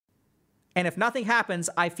And if nothing happens,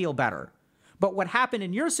 I feel better. But what happened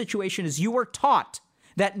in your situation is you were taught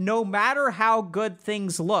that no matter how good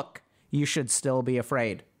things look, you should still be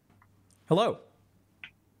afraid. Hello.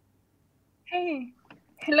 Hey,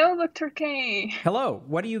 hello, Dr. K. Hello.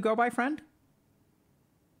 What do you go by, friend?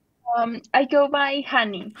 I go by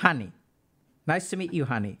Honey. Honey. Nice to meet you,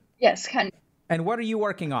 Honey. Yes, Honey. And what are you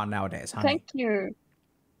working on nowadays, Honey? Thank you.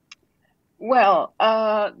 Well,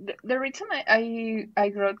 the reason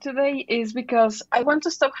I wrote today is because I want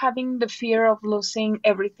to stop having the fear of losing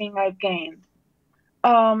everything I've gained.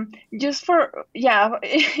 Just for yeah,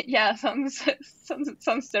 yeah, sounds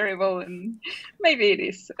terrible, and maybe it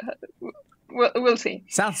is. We'll see.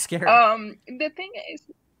 Sounds scary. The thing is,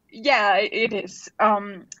 yeah, it is.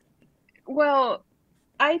 Well,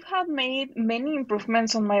 I've had made many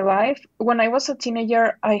improvements on my life. When I was a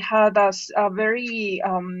teenager, I had a very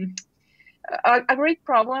a great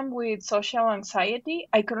problem with social anxiety.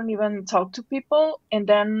 I couldn't even talk to people, and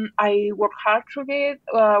then I worked hard through it.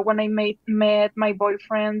 When I met my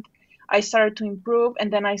boyfriend, I started to improve,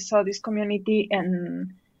 and then I saw this community,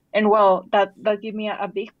 and well, that gave me a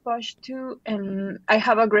big push too. And I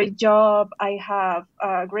have a great job. I have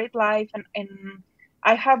a great life, and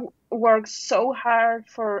I have worked so hard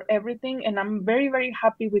for everything, and I'm very, very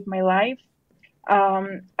happy with my life.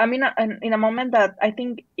 I'm in a moment that I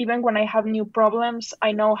think even when I have new problems,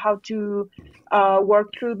 I know how to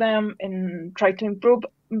work through them and try to improve.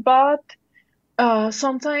 But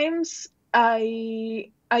sometimes I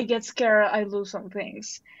get scared. I lose some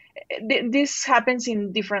things. This happens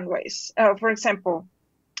in different ways. For example,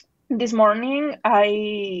 this morning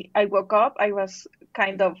I woke up. I was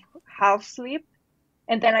kind of half asleep,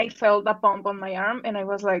 and then I felt a bump on my arm, and I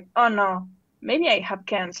was like, "Oh no, maybe I have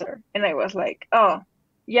cancer." And I was like, "Oh,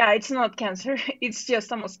 yeah, it's not cancer. It's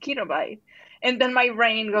just a mosquito bite." And then my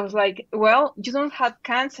brain goes like, "Well, you don't have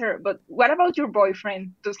cancer, but what about your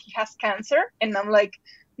boyfriend? Does he has cancer?" And I'm like,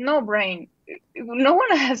 "No, brain, no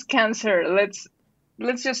one has cancer. Let's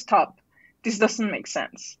just stop. This doesn't make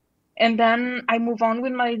sense." And then I move on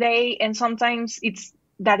with my day, and sometimes it's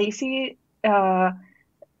that easy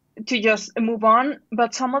to just move on.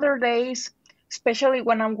 But some other days, especially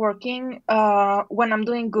when I'm working, when I'm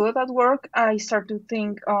doing good at work, I start to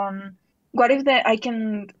think on what if I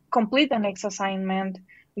can complete the next assignment?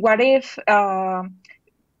 What if the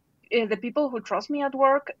people who trust me at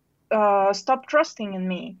work stop trusting in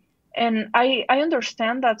me? And I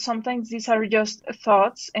understand that sometimes these are just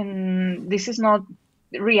thoughts, and this is not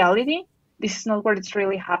reality. This is not what it's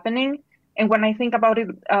really happening. And when I think about it,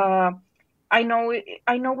 I know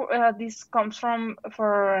this comes from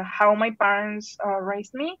for how my parents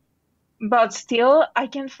raised me, but still I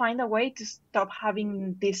can find a way to stop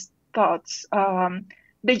having these thoughts.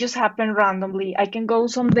 They just happen randomly. I can go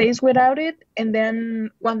some days without it, and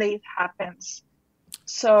then one day it happens.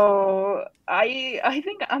 So I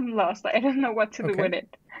think I'm lost. I don't know what to do with Okay.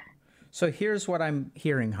 it. So here's what I'm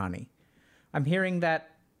hearing, Honey. I'm hearing that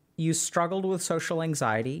you struggled with social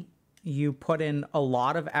anxiety. You put in a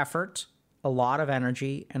lot of effort, a lot of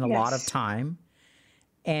energy, and a lot of Yes. time.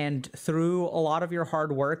 And through a lot of your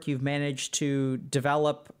hard work, you've managed to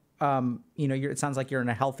develop, it sounds like you're in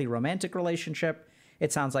a healthy romantic relationship.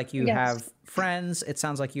 It sounds like you Yes. have friends. It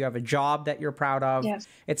sounds like you have a job that you're proud of. Yes.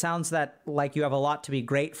 It sounds that like you have a lot to be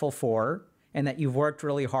grateful for and that you've worked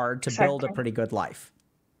really hard to build a Exactly. pretty good life.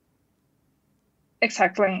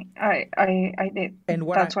 Exactly. I did. And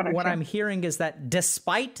That's what I what feel. I'm hearing is that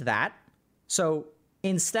despite that, so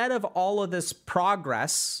instead of all of this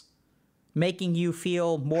progress making you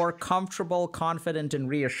feel more comfortable, confident, and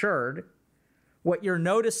reassured, what you're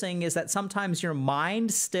noticing is that sometimes your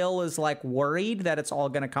mind still is like worried that it's all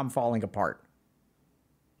going to come falling apart.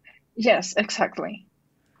 Yes, exactly.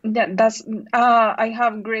 That's I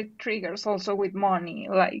have great triggers also with money.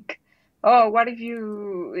 Like, oh, what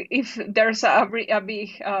if there's a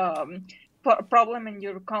big problem in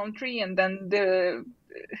your country, and then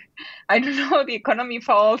I don't know, the economy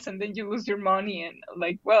falls, and then you lose your money, and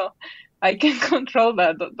like, well, I can control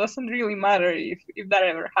that. That doesn't really matter if that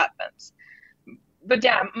ever happens. But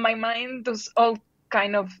yeah, my mind does all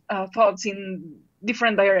kind of thoughts in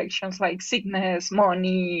different directions, like sickness,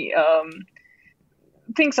 money,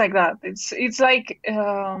 things like that. It's like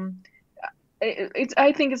it's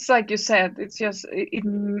I think it's like you said. It's just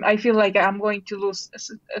I feel like I'm going to lose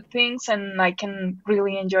things, and I can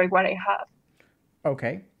really enjoy what I have.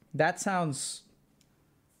 Okay. That sounds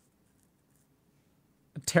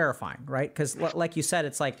terrifying, right? Because, like you said,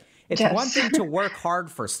 it's one Yes. thing to work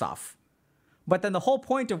hard for stuff, but then the whole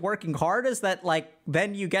point of working hard is that, like,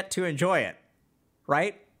 then you get to enjoy it,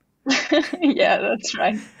 right? Yeah, that's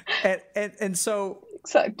right. And so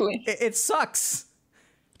Exactly. It sucks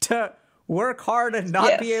to work hard and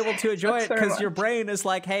not be able to enjoy it because your brain is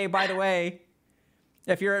like, hey, by the way,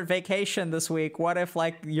 if you're at vacation this week, what if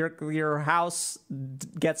like your house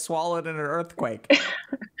gets swallowed in an earthquake?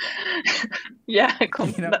 Yeah,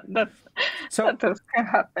 so that does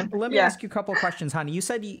happen. Let me ask you a couple of questions, honey. You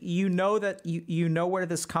said you know that you know where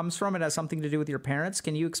this comes from. It has something to do with your parents.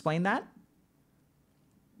 Can you explain that?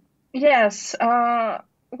 Yes.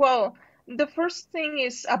 Well, the first thing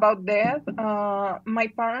is about death. My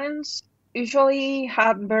parents usually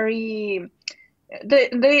have they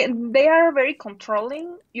are very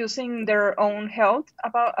controlling using their own health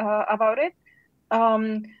about it.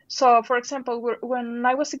 So, for example, when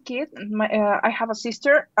I was a kid, I have a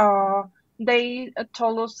sister. They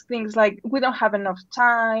told us things like, "We don't have enough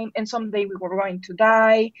time, and someday we were going to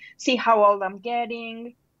die. See how old I'm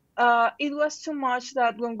getting." It was too much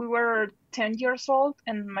that when we were 10 years old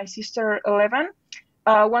and my sister 11,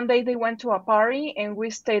 one day they went to a party and we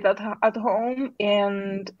stayed at home,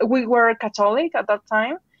 and we were Catholic at that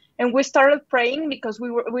time, and we started praying because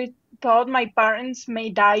we thought my parents may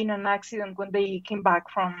die in an accident when they came back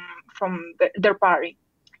from their party.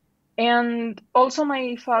 And also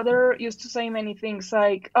my father used to say many things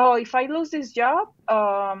like, "Oh, if I lose this job,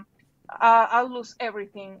 I'll lose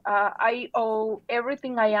everything. I owe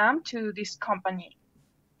everything I am to this company."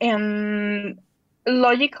 And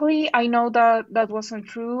logically, I know that that wasn't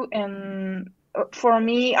true. And for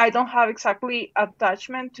me, I don't have exactly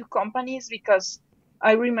attachment to companies because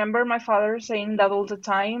I remember my father saying that all the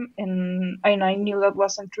time, and I knew that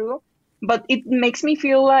wasn't true. But it makes me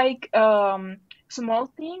feel like small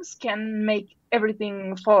things can make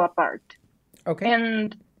everything fall apart. Okay.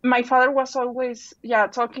 And my father was always,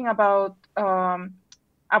 talking about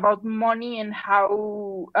money and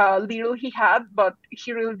how little he had, but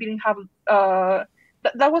he really didn't have.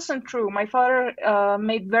 That wasn't true. My father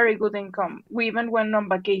made very good income. We even went on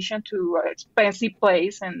vacation to an expensive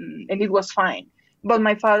place, and it was fine. But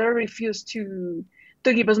my father refused to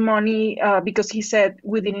give us money because he said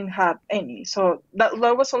we didn't have any. So that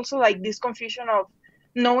was also like this confusion of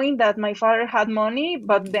knowing that my father had money,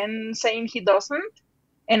 but then saying he doesn't.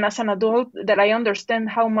 And as an adult, that I understand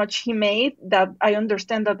how much he made, that I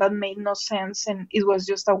understand that that made no sense, and it was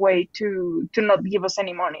just a way to not give us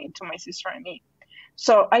any money to my sister and me.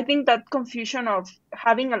 So I think that confusion of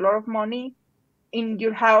having a lot of money in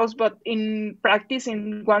your house, but in practice,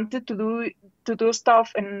 in wanted to do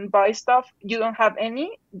stuff and buy stuff, you don't have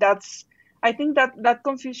any. I think that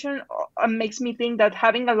confusion makes me think that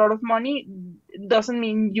having a lot of money doesn't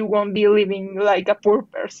mean you won't be living like a poor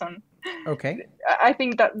person. Okay. I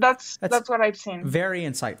think that's what I've seen. Very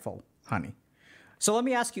insightful, honey. So let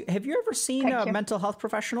me ask you, have you ever seen Thank a you. mental health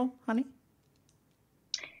professional, honey?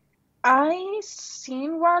 I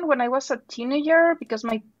seen one when I was a teenager because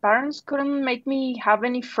my parents couldn't make me have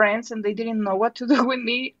any friends and they didn't know what to do with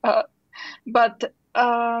me. But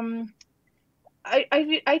I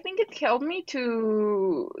think it helped me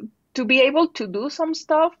to be able to do some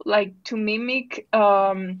stuff, like to mimic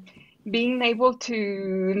being able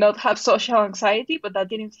to not have social anxiety, but that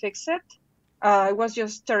didn't fix it. I was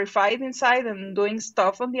just terrified inside and doing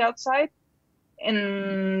stuff on the outside.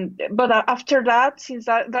 But after that, since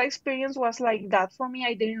that experience was like that for me,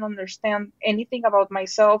 I didn't understand anything about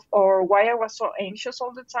myself or why I was so anxious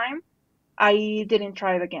all the time. I didn't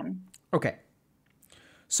try it again. Okay.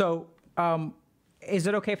 So, is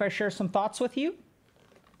it okay if I share some thoughts with you?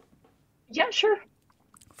 Yeah, sure.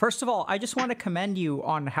 First of all, I just want to commend you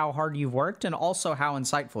on how hard you've worked and also how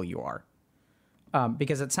insightful you are.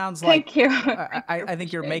 Because it sounds like Thank you. I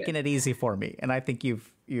think you're making it easy for me, and I think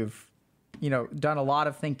you've done a lot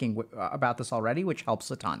of thinking about this already, which helps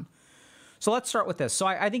a ton. So let's start with this. So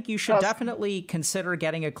I think you should definitely consider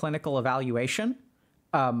getting a clinical evaluation.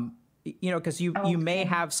 Because you may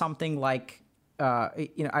have something like we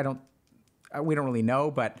don't really know,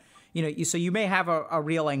 but so you may have a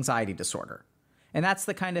real anxiety disorder, and that's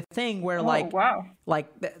the kind of thing where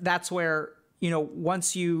that's where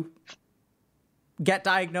once you get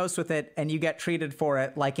diagnosed with it and you get treated for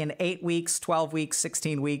it, like in 8 weeks, 12 weeks,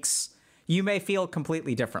 16 weeks, you may feel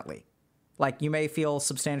completely differently. Like you may feel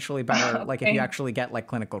substantially better, like if you actually get like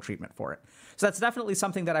clinical treatment for it. So that's definitely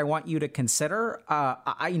something that I want you to consider.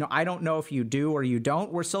 I don't know if you do or you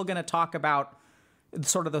don't. We're still going to talk about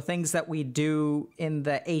sort of the things that we do in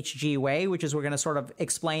the HG way, which is we're going to sort of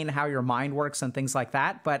explain how your mind works and things like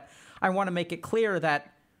that. But I want to make it clear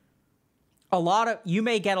that you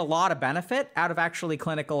may get a lot of benefit out of actually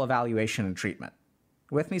clinical evaluation and treatment.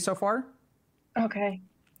 With me so far? Okay.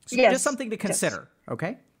 So just something to consider,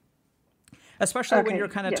 okay? Especially when you're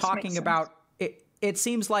kind of talking about it. It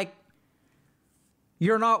seems like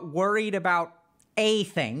you're not worried about a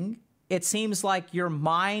thing. It seems like your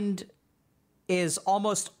mind is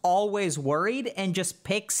almost always worried and just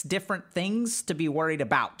picks different things to be worried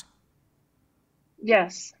about.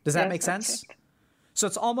 Yes. Does that Yes, make that's sense? it. So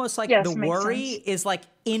it's almost like Yes, the makes worry sense. is like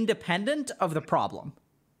independent of the problem.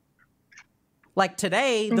 Like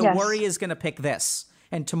today, the Yes. worry is going to pick this.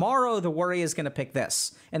 And tomorrow, the worry is going to pick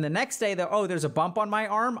this. And the next day, there's a bump on my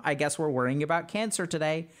arm. I guess we're worrying about cancer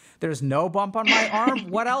today. There's no bump on my arm.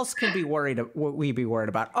 What else can we be worried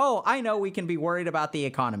about? Oh, I know we can be worried about the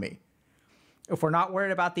economy. If we're not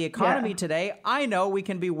worried about the economy today, I know we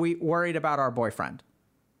can be worried about our boyfriend.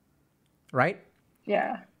 Right?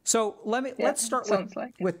 Yeah. So let's start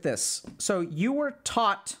with this. So you were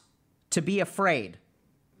taught to be afraid,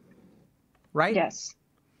 right? Yes.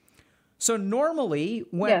 So normally,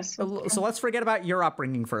 so let's forget about your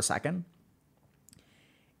upbringing for a second.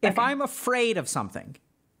 If I'm afraid of something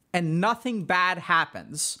and nothing bad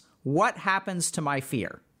happens, what happens to my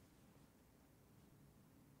fear?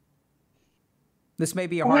 This may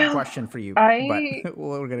be a hard question for you, but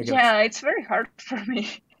we're going to go. Yeah, it's very hard for me.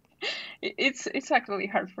 It's actually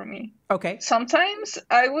hard for me. Okay. Sometimes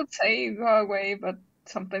I would say go away, but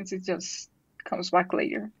sometimes it just comes back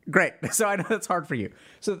later. Great. So I know that's hard for you.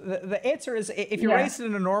 So the answer is, if you're raised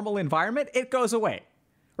in a normal environment, it goes away,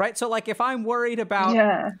 right? So like if I'm worried about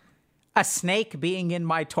a snake being in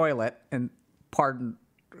my toilet, and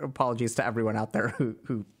apologies to everyone out there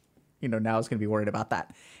who now is going to be worried about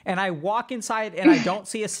that. And I walk inside and I don't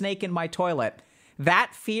see a snake in my toilet,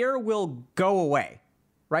 that fear will go away,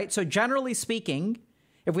 right? So generally speaking,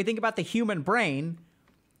 if we think about the human brain,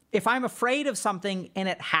 if I'm afraid of something and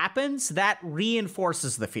it happens, that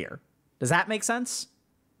reinforces the fear. Does that make sense?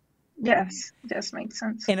 Yes, this makes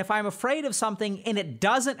sense. And if I'm afraid of something and it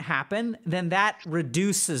doesn't happen, then that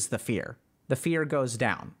reduces the fear. The fear goes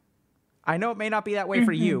down. I know it may not be that way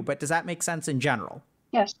for you, but does that make sense in general?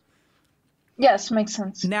 Yes. Yes, makes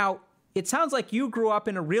sense. Now, it sounds like you grew up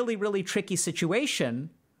in a really, really tricky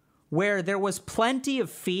situation where there was plenty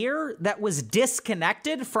of fear that was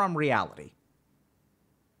disconnected from reality.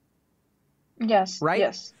 Yes. Right?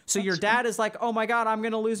 Yes. So your dad is like, oh my God, I'm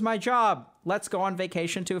going to lose my job. Let's go on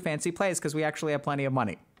vacation to a fancy place because we actually have plenty of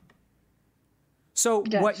money. So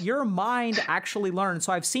what your mind actually learns,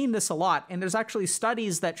 so I've seen this a lot, and there's actually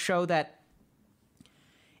studies that show that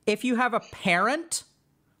if you have a parent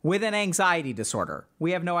with an anxiety disorder,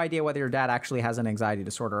 we have no idea whether your dad actually has an anxiety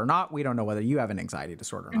disorder or not. We don't know whether you have an anxiety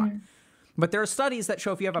disorder or not. But there are studies that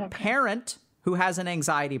show if you have a parent who has an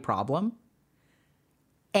anxiety problem,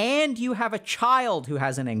 and you have a child who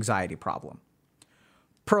has an anxiety problem,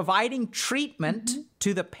 providing treatment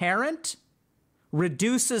to the parent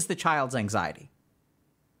reduces the child's anxiety.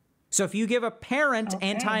 So if you give a parent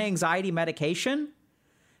anti-anxiety medication,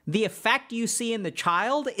 the effect you see in the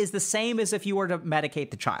child is the same as if you were to medicate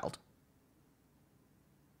the child.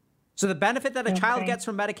 So the benefit that a child gets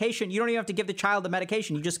from medication, you don't even have to give the child the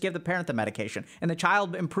medication. You just give the parent the medication, and the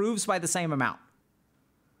child improves by the same amount.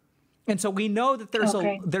 And so we know that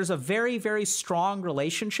there's a very, very strong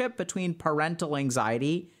relationship between parental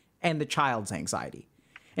anxiety and the child's anxiety.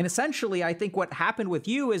 And essentially, I think what happened with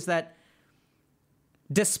you is that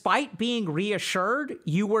despite being reassured,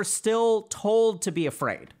 you were still told to be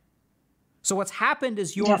afraid. So what's happened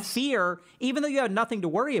is your fear, even though you had nothing to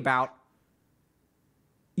worry about,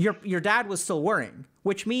 your dad was still worrying,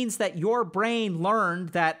 which means that your brain learned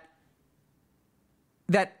that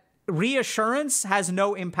reassurance has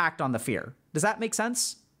no impact on the fear. Does that make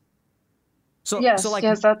sense? Yes,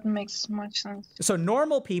 that makes much sense. So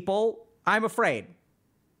normal people, I'm afraid.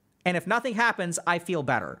 And if nothing happens, I feel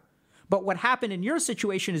better. But what happened in your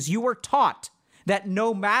situation is you were taught that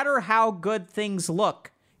no matter how good things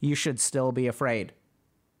look, you should still be afraid.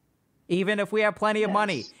 Even if we have plenty of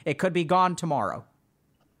money, it could be gone tomorrow.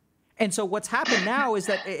 And so what's happened now is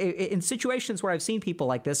that in situations where I've seen people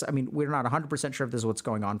like this, I mean, we're not 100% sure if this is what's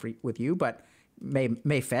going on with you, but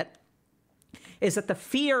may fit, is that the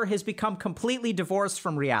fear has become completely divorced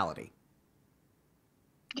from reality.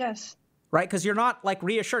 Yes. Right? Because you're not like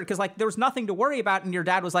reassured, because like there was nothing to worry about, and your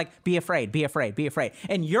dad was like, be afraid, be afraid, be afraid.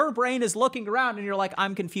 And your brain is looking around and you're like,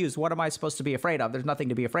 I'm confused. What am I supposed to be afraid of? There's nothing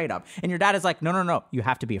to be afraid of. And your dad is like, no, you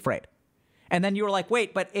have to be afraid. And then you were like,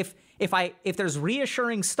 wait, but if there's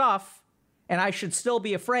reassuring stuff and I should still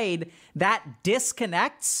be afraid, that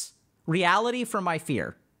disconnects reality from my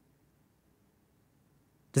fear.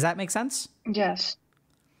 Does that make sense? Yes.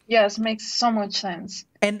 Yes, makes so much sense.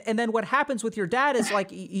 And then what happens with your dad is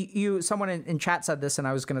like someone in chat said this, and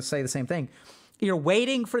I was going to say the same thing. You're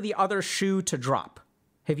waiting for the other shoe to drop.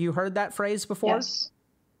 Have you heard that phrase before? Yes.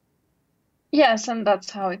 Yes, and that's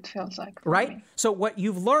how it feels like for right? me. So what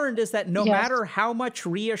you've learned is that no Yes. matter how much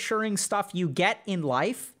reassuring stuff you get in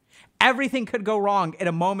life, everything could go wrong at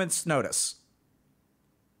a moment's notice.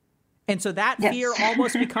 And so that fear Yes.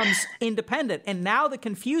 almost becomes independent. And now the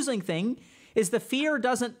confusing thing is the fear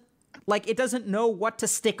doesn't know what to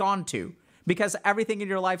stick onto because everything in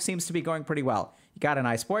your life seems to be going pretty well. You got a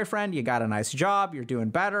nice boyfriend, you got a nice job, you're doing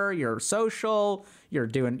better, you're social, you're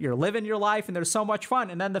living your life, and there's so much fun.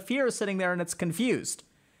 And then the fear is sitting there and it's confused.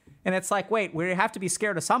 And it's like, wait, we have to be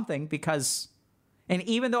scared of something because, and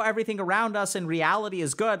even though everything around us in reality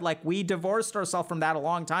is good, like we divorced ourselves from that a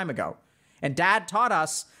long time ago. And Dad taught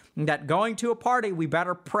us that going to a party, we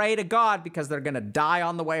better pray to God because they're going to die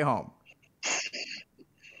on the way home.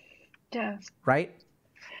 Yes. Right?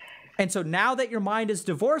 And so now that your mind is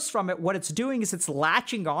divorced from it, what it's doing is it's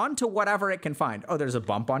latching on to whatever it can find. Oh, there's a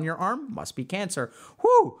bump on your arm? Must be cancer.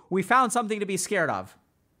 Whew, we found something to be scared of.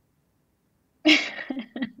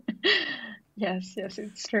 Yes,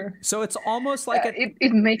 it's true. So it's almost like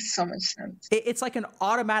it makes so much sense. It's like an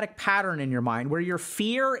automatic pattern in your mind where your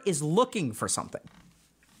fear is looking for something.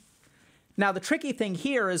 Now, the tricky thing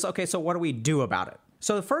here is, okay, so what do we do about it?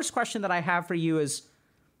 So the first question that I have for you is,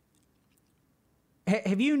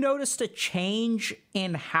 have you noticed a change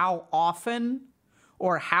in how often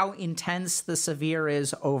or how intense the severe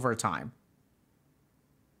is over time?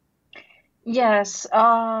 Yes,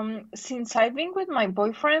 since I've been with my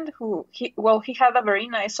boyfriend, he had a very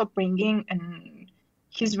nice upbringing and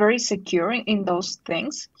he's very secure in those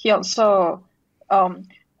things. He also, um,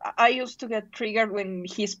 I used to get triggered when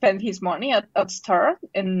he spent his money at start,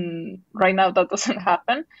 and right now that doesn't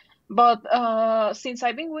happen. But since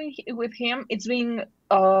I've been with him, it's been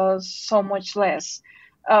so much less.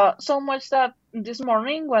 So much that this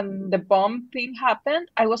morning when the bomb thing happened,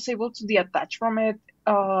 I was able to detach from it.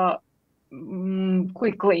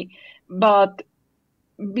 Quickly. But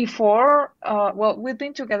before, well, we've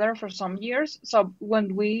been together for some years. So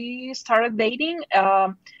when we started dating,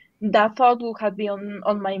 that thought would have been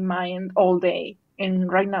on my mind all day. And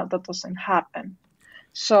right now that doesn't happen.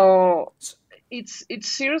 So it's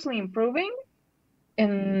seriously improving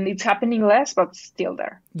and it's happening less, but still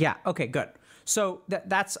there. Yeah. Okay, good. So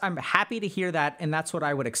that's, I'm happy to hear that. And that's what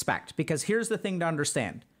I would expect, because here's the thing to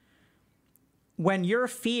understand. When your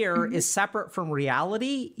fear is separate from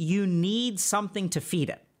reality, you need something to feed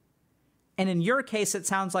it. And in your case, it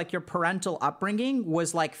sounds like your parental upbringing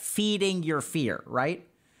was like feeding your fear, right?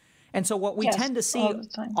 And so what we tend to see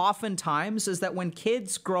oftentimes is that when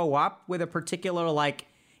kids grow up with a particular like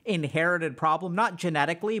inherited problem, not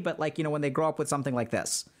genetically, but like, you know, when they grow up with something like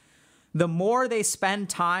this, the more they spend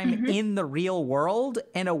time in the real world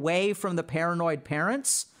and away from the paranoid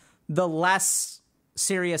parents, the less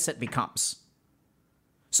serious it becomes.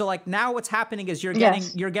 So like now what's happening is you're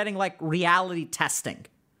getting like reality testing,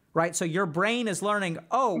 right? So your brain is learning,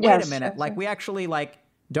 oh, wait a minute, like we actually like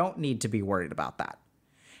don't need to be worried about that.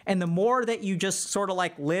 And the more that you just sort of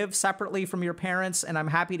like live separately from your parents, and I'm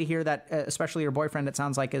happy to hear that, especially your boyfriend, it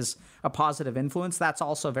sounds like is a positive influence. That's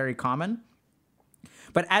also very common.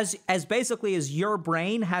 But as basically as your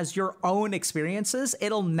brain has your own experiences,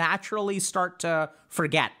 it'll naturally start to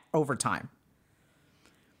forget over time.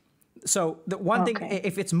 So the one thing,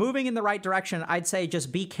 if it's moving in the right direction, I'd say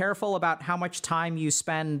just be careful about how much time you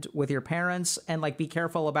spend with your parents, and like be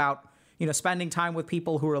careful about, you know, spending time with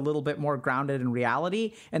people who are a little bit more grounded in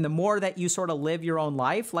reality. And the more that you sort of live your own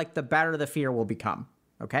life, like the better the fear will become.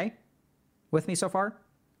 Okay? With me so far?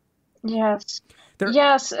 Yes.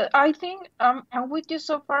 Yes, I think I'm with you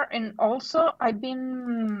so far. And also, I've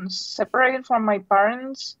been separated from my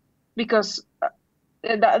parents because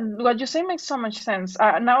what you say makes so much sense.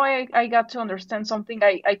 Now I got to understand something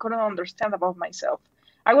I couldn't understand about myself.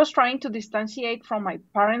 I was trying to distantiate from my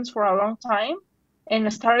parents for a long time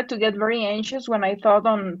and started to get very anxious when I thought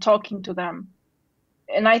on talking to them.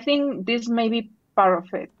 And I think this may be part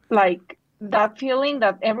of it. Like that feeling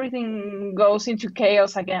that everything goes into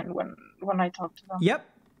chaos again when I talk to them. Yep.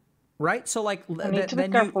 Right. So like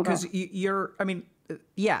then you, because you're, I mean,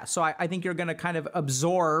 yeah. So I think you're going to kind of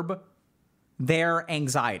absorb their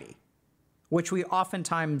anxiety, which we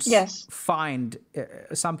oftentimes find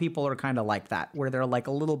some people are kind of like that, where they're like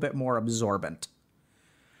a little bit more absorbent.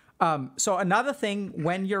 So another thing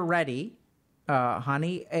when you're ready,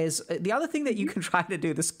 honey, is the other thing that you can try to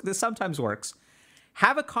do, this sometimes works.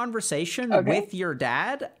 Have a conversation with your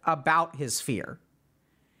dad about his fear.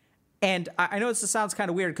 And I know this sounds kind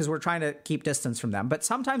of weird because we're trying to keep distance from them, but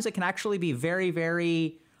sometimes it can actually be very,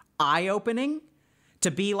 very eye-opening to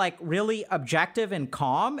be like really objective and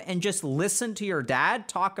calm and just listen to your dad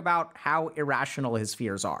talk about how irrational his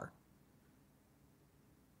fears are.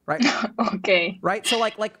 right? Okay. Right? So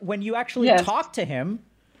like when you actually Yes. talk to him,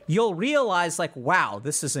 you'll realize like, wow,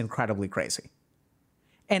 this is incredibly crazy.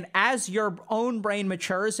 And as your own brain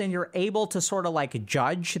matures and you're able to sort of like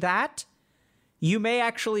judge that, you may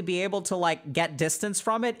actually be able to like get distance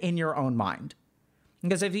from it in your own mind.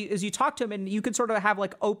 Because as you talk to him, and you can sort of have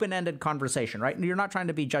like open-ended conversation, right? And you're not trying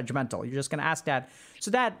to be judgmental. You're just going to ask Dad, so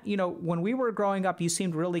Dad, when we were growing up, you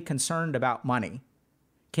seemed really concerned about money.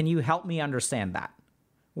 Can you help me understand that?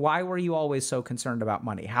 Why were you always so concerned about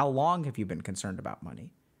money? How long have you been concerned about money?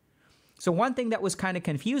 So one thing that was kind of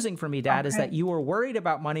confusing for me, Dad, is that you were worried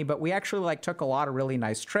about money, but we actually like took a lot of really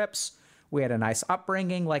nice trips. We had a nice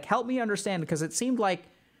upbringing. Like, help me understand, because it seemed like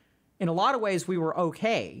in a lot of ways we were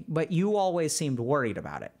okay, but you always seemed worried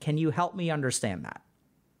about it. Can you help me understand that?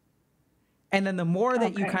 And then the more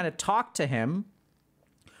that you kind of talk to him,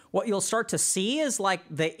 what you'll start to see is like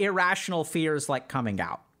the irrational fears like coming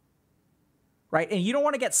out. Right? And you don't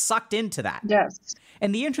want to get sucked into that. Yes.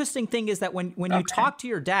 And the interesting thing is that when you talk to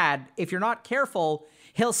your dad, if you're not careful,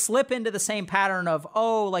 he'll slip into the same pattern of,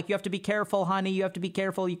 oh, like, you have to be careful, honey. You have to be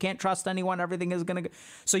careful. You can't trust anyone. Everything is going to go.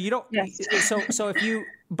 So you don't. Yes. So if you,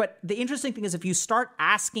 but the interesting thing is if you start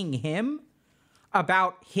asking him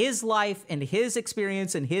about his life and his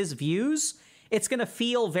experience and his views, it's going to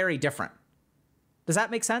feel very different. Does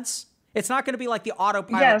that make sense? It's not going to be like the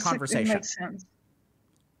autopilot conversation. It makes sense.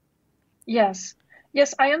 Yes.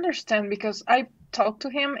 Yes, I understand, because I talk to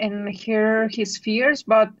him and hear his fears,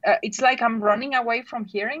 but it's like I'm running away from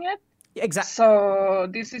hearing it. Exactly. So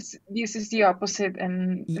this is the opposite,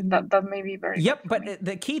 and that may be very Yep, good for but me.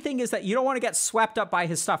 the key thing is that you don't want to get swept up by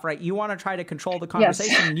his stuff, right? You want to try to control the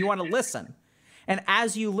conversation, Yes. and you want to listen. And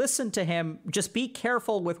as you listen to him, just be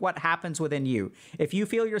careful with what happens within you. If you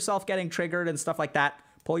feel yourself getting triggered and stuff like that,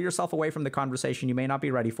 pull yourself away from the conversation. You may not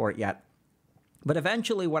be ready for it yet. But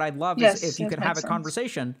eventually what I'd love is if you could have a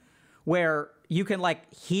conversation where you can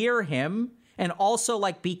like hear him and also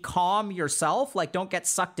like be calm yourself, like don't get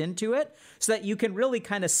sucked into it, so that you can really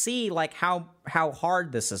kind of see like how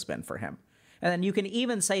hard this has been for him. And then you can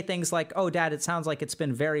even say things like, oh, Dad, it sounds like it's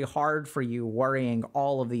been very hard for you worrying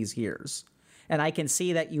all of these years. And I can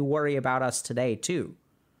see that you worry about us today too.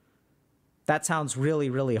 That sounds really,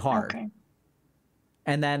 really hard. Okay.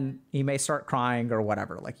 And then he may start crying or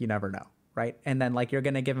whatever, like you never know. Right. And then like you're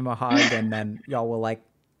going to give him a hug, and then y'all will like,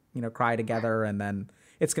 cry together, and then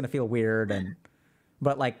it's going to feel weird.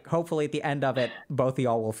 But like hopefully at the end of it, both of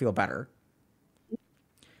y'all will feel better.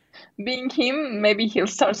 Being him, maybe he'll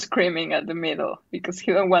start screaming at the middle because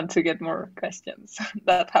he don't want to get more questions.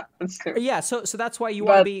 That happens too. Yeah. So that's why you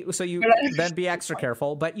want to be, so you then be extra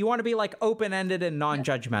careful, but you want to be like open-ended and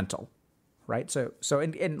non-judgmental. Right. So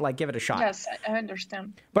and like give it a shot. Yes, I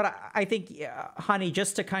understand. But I think, honey,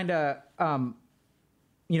 just to kind of,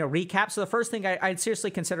 recap. So the first thing I'd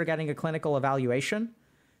seriously consider getting a clinical evaluation.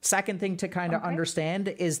 Second thing to kind of understand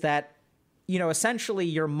is that, essentially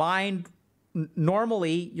your mind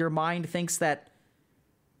thinks that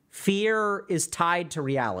fear is tied to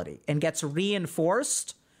reality and gets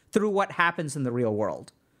reinforced through what happens in the real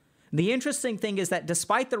world. The interesting thing is that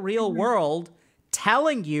despite the real world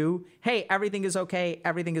telling you, hey, everything is okay,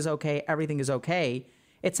 everything is okay, everything is okay,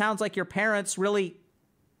 it sounds like your parents really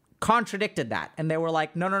contradicted that. And they were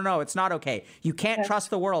like, no, it's not okay. You can't trust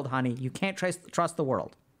the world, honey. You can't trust the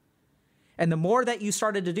world. And the more that you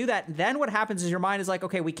started to do that, then what happens is your mind is like,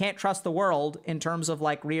 okay, we can't trust the world in terms of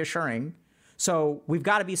like reassuring. So we've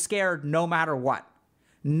got to be scared no matter what.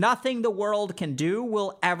 Nothing the world can do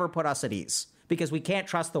will ever put us at ease because we can't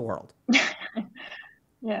trust the world.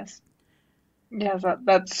 Yes. Yes,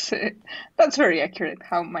 that's very accurate.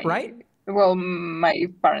 How my my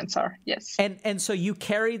parents are. Yes. And so you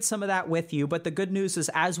carried some of that with you, but the good news is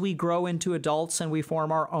as we grow into adults and we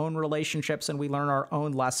form our own relationships and we learn our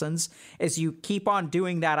own lessons, as you keep on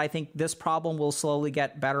doing that, I think this problem will slowly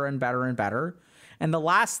get better and better and better. And the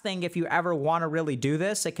last thing, if you ever want to really do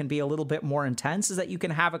this, it can be a little bit more intense, is that you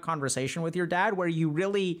can have a conversation with your dad where you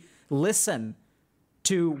really listen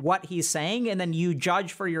to what he's saying, and then you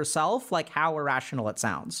judge for yourself like how irrational it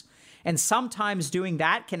sounds. And sometimes doing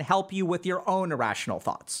that can help you with your own irrational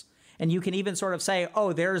thoughts. And you can even sort of say,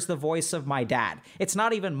 oh, there's the voice of my dad. It's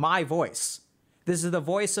not even my voice. This is the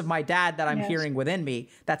voice of my dad that I'm hearing within me.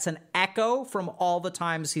 That's an echo from all the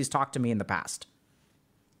times he's talked to me in the past.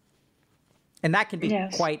 And that can be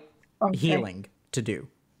quite healing to do.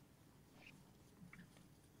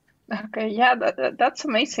 Okay, yeah, that's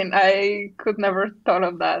amazing. I could never thought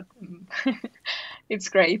of that. It's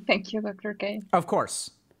great. Thank you, Dr. K. Of course.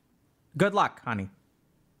 Good luck, honey.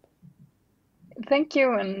 Thank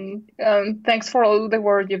you, and thanks for all the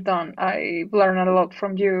work you've done. I've learned a lot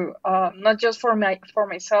from you, not just for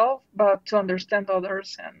myself, but to understand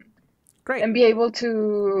others Great. and be able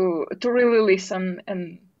to really listen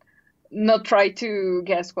and not try to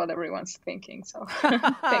guess what everyone's thinking. So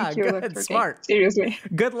thank you, Good, Dr. King. smart. Seriously.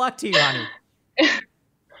 Good luck to you, honey.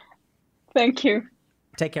 Thank you.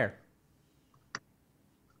 Take care.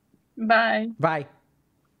 Bye. Bye.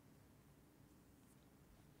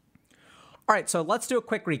 All right, so let's do a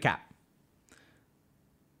quick recap.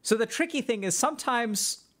 So the tricky thing is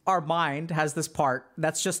sometimes our mind has this part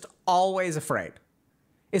that's just always afraid.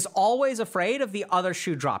 Is always afraid of the other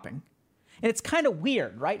shoe dropping. And it's kind of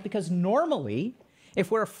weird, right? Because normally,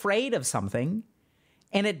 if we're afraid of something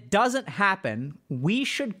and it doesn't happen, we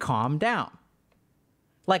should calm down.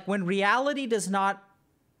 Like when reality does not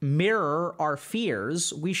mirror our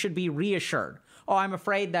fears, we should be reassured. Oh, I'm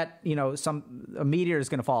afraid that, a meteor is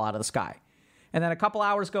going to fall out of the sky. And then a couple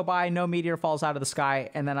hours go by, no meteor falls out of the sky.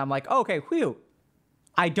 And then I'm like, okay, whew,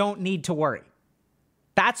 I don't need to worry.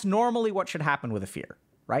 That's normally what should happen with a fear,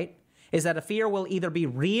 right? Is that a fear will either be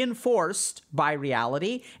reinforced by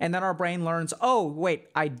reality, and then our brain learns, oh, wait,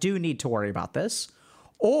 I do need to worry about this.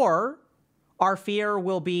 Or our fear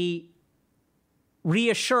will be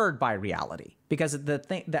reassured by reality because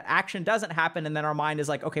the action doesn't happen, and then our mind is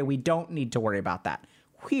like, okay, we don't need to worry about that.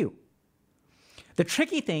 Whew. The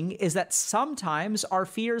tricky thing is that sometimes our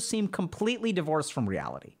fears seem completely divorced from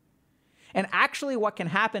reality. And actually what can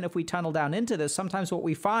happen if we tunnel down into this, sometimes what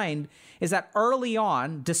we find is that early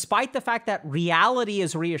on, despite the fact that reality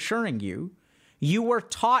is reassuring you, you were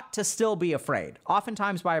taught to still be afraid,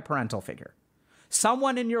 oftentimes by a parental figure.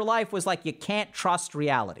 Someone in your life was like, you can't trust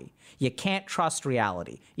reality. You can't trust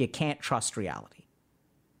reality. You can't trust reality.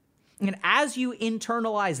 And as you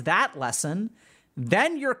internalize that lesson,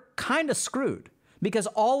 then you're kind of screwed. Because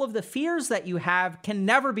all of the fears that you have can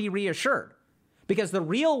never be reassured. Because the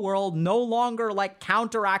real world no longer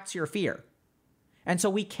counteracts your fear. And so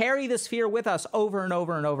we carry this fear with us over and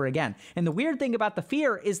over and over again. And the weird thing about the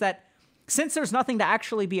fear is that since there's nothing to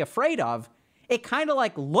actually be afraid of, it kind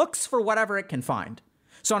of looks for whatever it can find.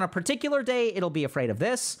 So on a particular day, it'll be afraid of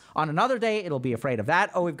this. On another day, it'll be afraid of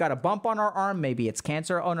that. Oh, we've got a bump on our arm. Maybe it's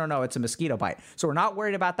cancer. Oh, no, it's a mosquito bite. So we're not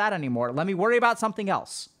worried about that anymore. Let me worry about something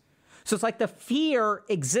else. So it's like the fear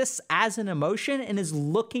exists as an emotion and is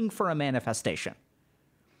looking for a manifestation.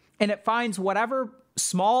 And it finds whatever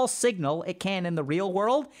small signal it can in the real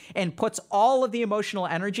world and puts all of the emotional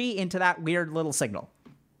energy into that weird little signal.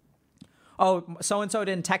 Oh, so-and-so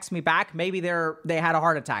didn't text me back. Maybe they had a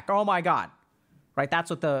heart attack. Oh my God. Right? That's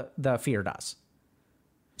what the fear does.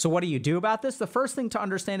 So what do you do about this? The first thing to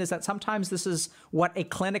understand is that sometimes this is what a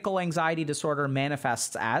clinical anxiety disorder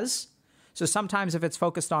manifests as. So sometimes if it's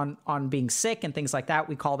focused on being sick and things like that,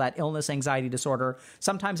 we call that illness anxiety disorder.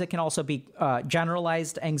 Sometimes it can also be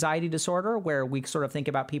generalized anxiety disorder, where we sort of think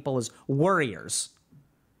about people as worriers,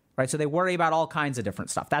 right? So they worry about all kinds of different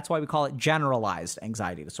stuff. That's why we call it generalized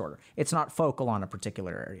anxiety disorder. It's not focal on a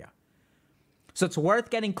particular area. So it's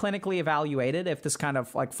worth getting clinically evaluated if this kind of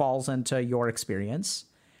falls into your experience.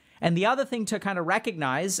 And the other thing to kind of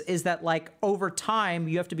recognize is that over time,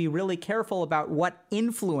 you have to be really careful about what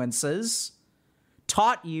influences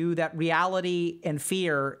taught you that reality and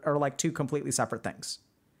fear are two completely separate things.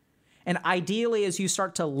 And ideally, as you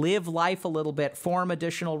start to live life a little bit, form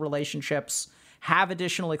additional relationships, have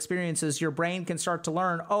additional experiences, your brain can start to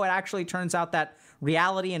learn, oh, it actually turns out that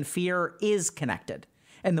reality and fear is connected.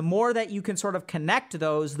 And the more that you can sort of connect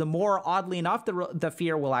those, the more, oddly enough, the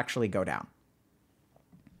fear will actually go down.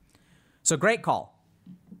 So great call.